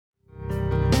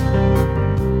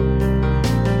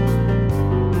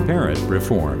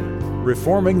Reform.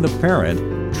 Reforming the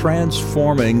parent,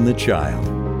 transforming the child.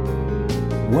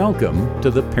 Welcome to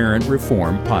the Parent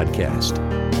Reform Podcast.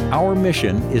 Our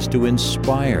mission is to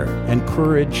inspire,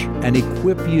 encourage, and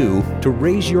equip you to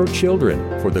raise your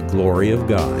children for the glory of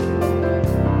God.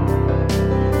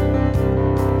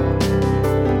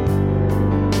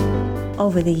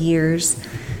 Over the years,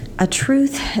 a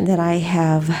truth that I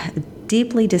have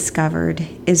deeply discovered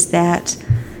is that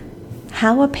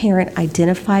how a parent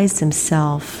identifies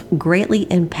themselves greatly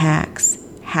impacts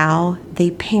how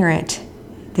they parent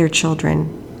their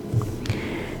children.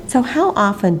 So how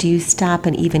often do you stop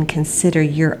and even consider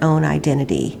your own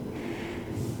identity?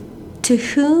 To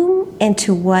whom and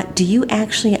to what do you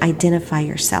actually identify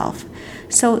yourself?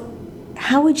 So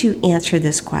how would you answer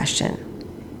this question?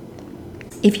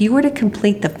 If you were to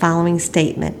complete the following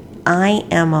statement, I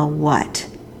am a what?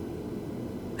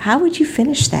 How would you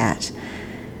finish that?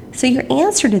 So your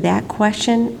answer to that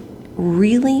question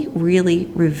really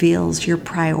reveals your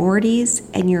priorities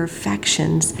and your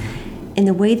affections in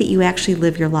the way that you actually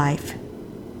live your life.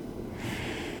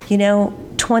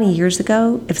 20 years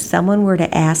ago, if someone were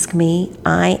to ask me,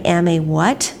 I am a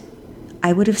what?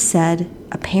 I would have said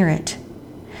a parent.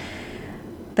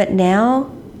 But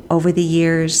now, over the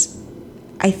years,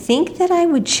 I think that I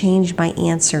would change my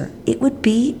answer. It would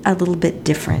be a little bit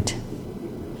different.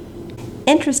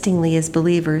 Interestingly, as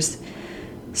believers,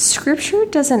 Scripture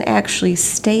doesn't actually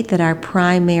state that our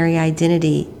primary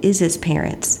identity is as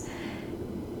parents.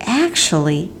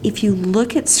 Actually, if you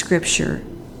look at Scripture,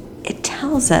 it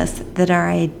tells us that our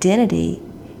identity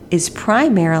is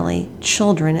primarily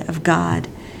children of God.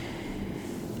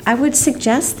 I would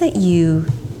suggest that you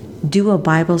do a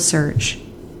Bible search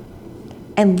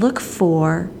and look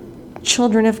for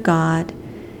children of God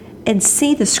and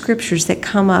see the scriptures that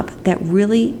come up that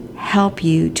really help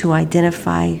you to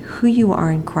identify who you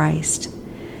are in Christ.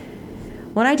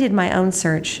 When I did my own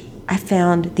search, I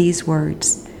found these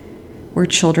words. We're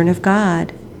children of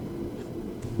God.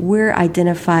 We're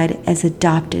identified as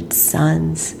adopted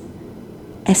sons,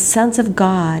 as sons of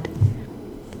God,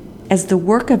 as the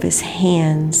work of His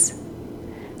hands.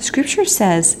 Scripture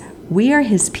says we are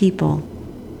His people.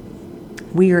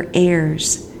 We are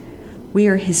heirs. We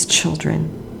are His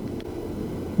children.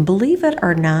 Believe it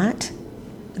or not,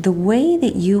 the way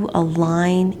that you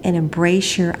align and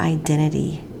embrace your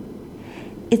identity,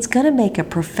 it's going to make a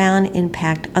profound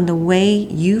impact on the way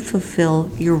you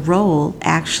fulfill your role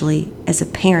actually as a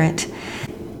parent.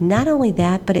 Not only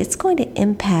that, but it's going to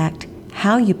impact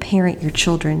how you parent your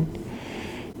children.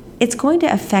 It's going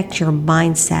to affect your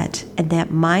mindset, and that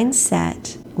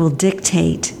mindset will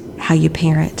dictate how you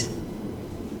parent.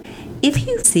 If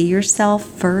you see yourself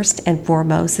first and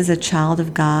foremost as a child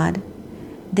of God,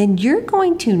 then you're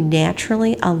going to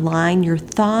naturally align your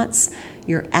thoughts,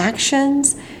 your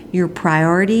actions, your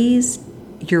priorities,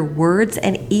 your words,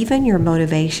 and even your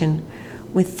motivation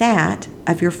with that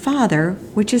of your Father,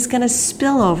 which is going to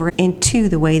spill over into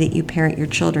the way that you parent your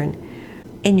children.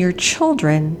 And your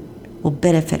children will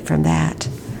benefit from that.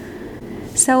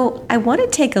 So I want to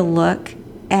take a look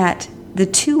at the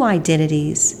two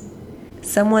identities.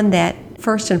 Someone that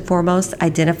first and foremost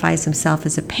identifies himself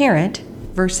as a parent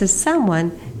versus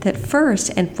someone that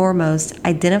first and foremost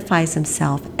identifies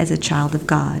himself as a child of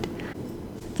God.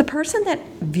 The person that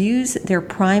views their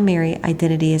primary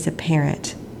identity as a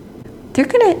parent, they're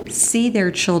going to see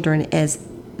their children as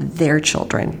their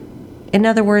children. In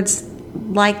other words,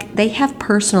 like they have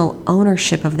personal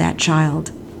ownership of that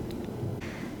child.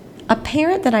 A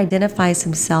parent that identifies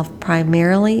himself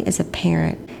primarily as a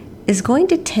parent is going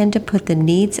to tend to put the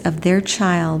needs of their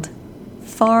child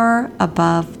far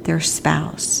above their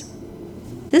spouse.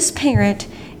 This parent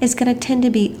is going to tend to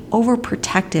be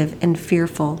overprotective and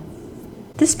fearful.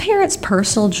 This parent's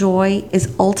personal joy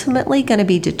is ultimately going to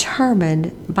be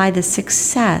determined by the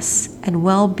success and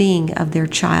well-being of their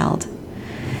child.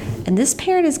 And this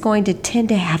parent is going to tend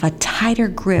to have a tighter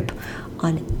grip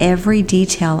on every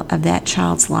detail of that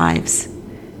child's lives.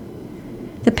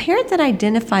 The parent that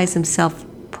identifies himself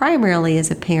primarily as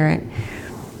a parent,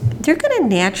 they're going to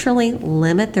naturally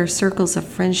limit their circles of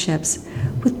friendships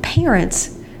with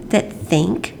parents that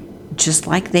think just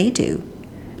like they do.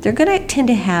 They're going to tend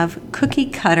to have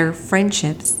cookie-cutter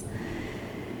friendships.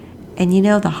 And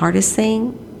the hardest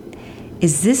thing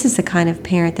is this is the kind of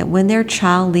parent that when their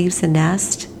child leaves the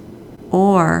nest,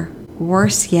 or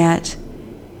worse yet,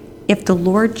 if the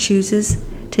Lord chooses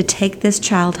to take this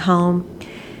child home,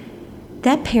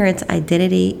 that parent's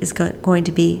identity is going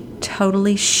to be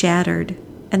totally shattered,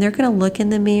 and they're going to look in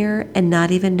the mirror and not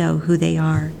even know who they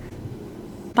are.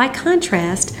 By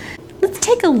contrast, let's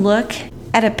take a look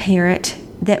at a parent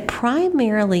that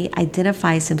primarily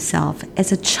identifies himself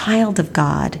as a child of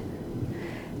God.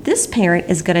 This parent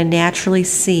is going to naturally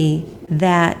see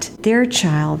that their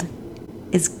child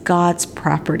is God's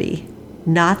property,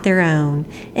 not their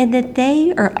own, and that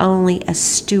they are only a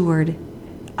steward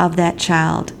of that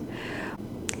child.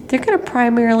 They're going to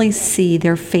primarily see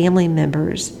their family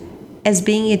members as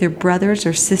being either brothers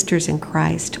or sisters in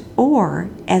Christ, or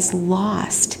as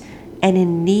lost and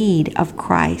in need of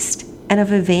Christ and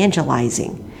of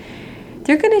evangelizing.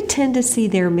 They're going to tend to see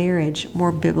their marriage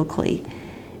more biblically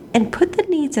and put the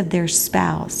needs of their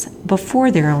spouse before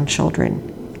their own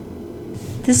children.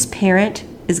 This parent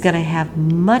is going to have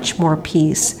much more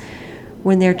peace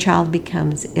when their child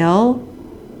becomes ill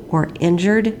or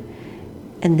injured,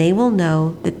 and they will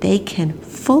know that they can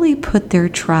fully put their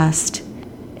trust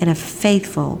in a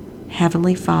faithful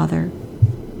Heavenly Father.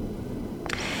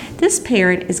 This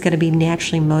parent is going to be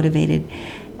naturally motivated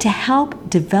to help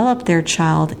develop their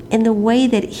child in the way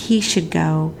that he should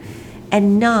go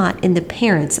and not in the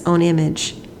parent's own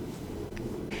image.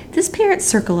 This parent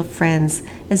circle of friends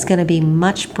is going to be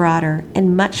much broader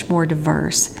and much more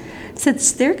diverse,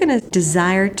 since they're going to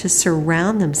desire to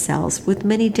surround themselves with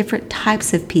many different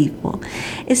types of people,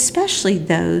 especially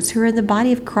those who are in the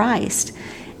body of Christ.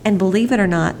 And believe it or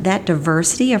not, that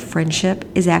diversity of friendship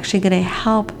is actually going to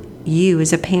help you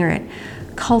as a parent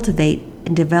cultivate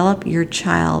and develop your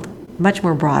child much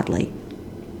more broadly.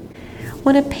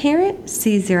 When a parent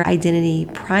sees their identity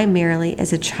primarily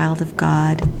as a child of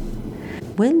God,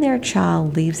 when their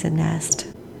child leaves a nest,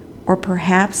 or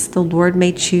perhaps the Lord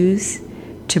may choose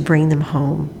to bring them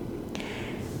home,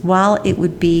 while it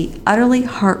would be utterly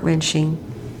heart-wrenching,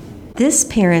 this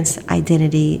parent's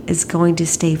identity is going to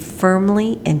stay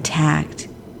firmly intact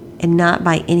and not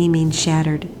by any means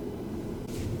shattered.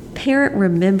 Parent,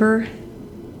 remember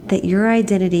that your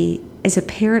identity as a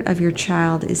parent of your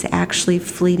child is actually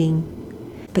fleeting,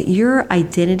 but your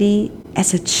identity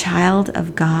as a child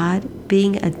of God,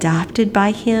 being adopted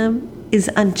by Him, is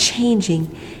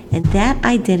unchanging, and that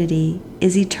identity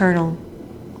is eternal.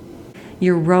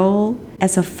 Your role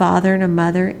as a father and a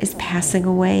mother is passing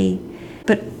away,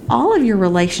 but all of your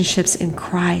relationships in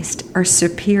Christ are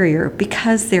superior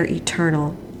because they're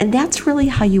eternal. And that's really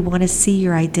how you want to see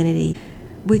your identity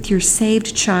with your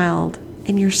saved child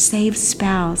and your saved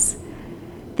spouse.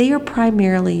 They are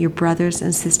primarily your brothers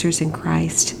and sisters in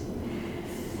Christ.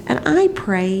 And I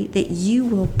pray that you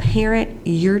will parent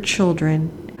your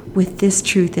children with this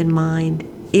truth in mind.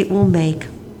 It will make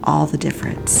all the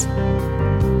difference.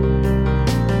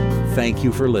 Thank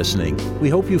you for listening. We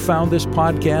hope you found this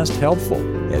podcast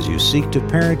helpful as you seek to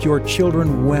parent your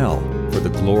children well for the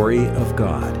glory of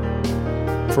God.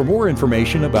 For more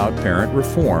information about Parent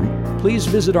Reform, please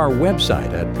visit our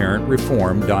website at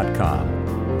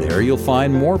parentreform.com. There you'll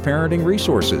find more parenting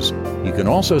resources. You can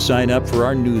also sign up for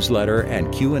our newsletter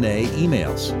and Q&A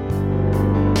emails.